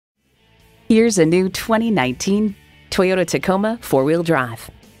Here's a new 2019 Toyota Tacoma four-wheel drive.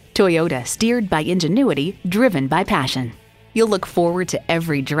 Toyota, steered by ingenuity, driven by passion. You'll look forward to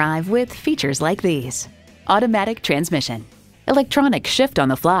every drive with features like these: automatic transmission, electronic shift on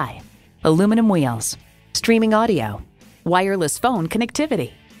the fly, aluminum wheels, streaming audio, wireless phone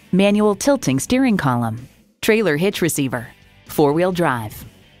connectivity, manual tilting steering column, trailer hitch receiver, four-wheel drive,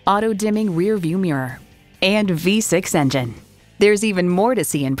 auto-dimming rear view mirror, and V6 engine. There's even more to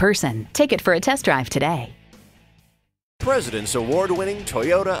see in person. Take it for a test drive today. President's Award-winning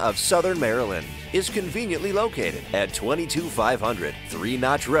Toyota of Southern Maryland is conveniently located at 22500 Three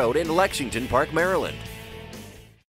Notch Road in Lexington Park, Maryland.